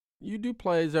you do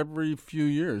plays every few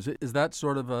years. Is that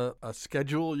sort of a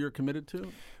schedule you're committed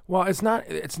to? Well, it's not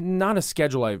a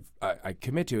schedule I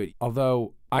commit to it.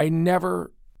 Although I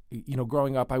never,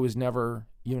 growing up, I was never.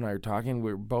 You and I are talking.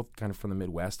 We're both kind of from the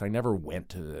Midwest. I never went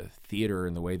to the theater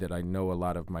in the way that I know a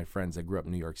lot of my friends that grew up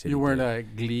in New York City. You weren't did. a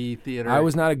Glee theater? I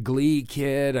was not a Glee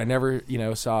kid. I never,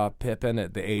 saw Pippin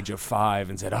at the age of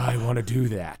 5 and said, I want to do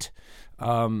that.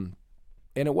 And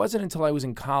it wasn't until I was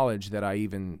in college that I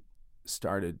even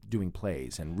started doing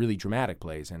plays and really dramatic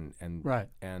plays and right.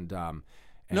 and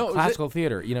No, classical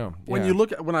theater. When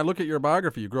I look at your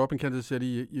biography, you grew up in Kansas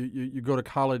City. You go to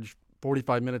college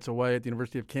 45 minutes away at the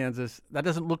University of Kansas. That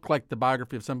doesn't look like the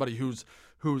biography of somebody who's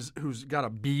got a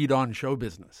bead on show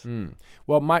business.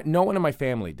 Well, no one in my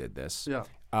family did this. Yeah.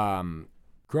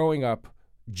 Growing up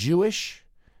Jewish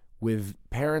with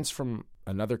parents from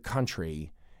another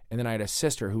country, and then I had a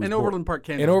sister who was in Overland Park,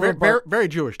 Kansas. In Overland very, Park, very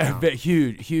Jewish town.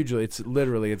 Hugely.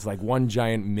 It's like one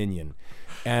giant minion,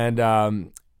 and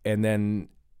then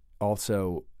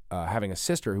also. Having a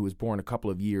sister who was born a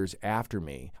couple of years after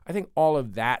me, I think all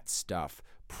of that stuff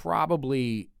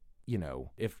probably,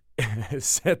 if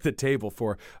set the table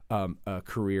for a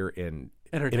career in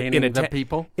entertaining the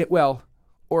people.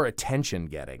 Or attention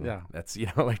getting. Yeah, that's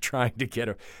like trying to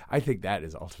get. I think that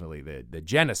is ultimately the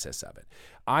genesis of it.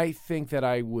 I think that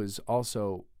I was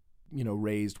also,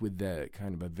 raised with the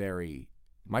kind of a very.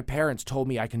 My parents told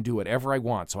me I can do whatever I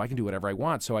want, so I can do whatever I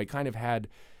want. So I kind of had,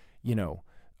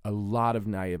 a lot of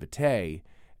naivete.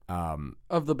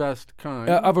 Of the best kind.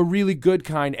 Of a really good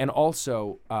kind, and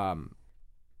also a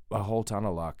whole ton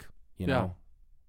of luck, Yeah.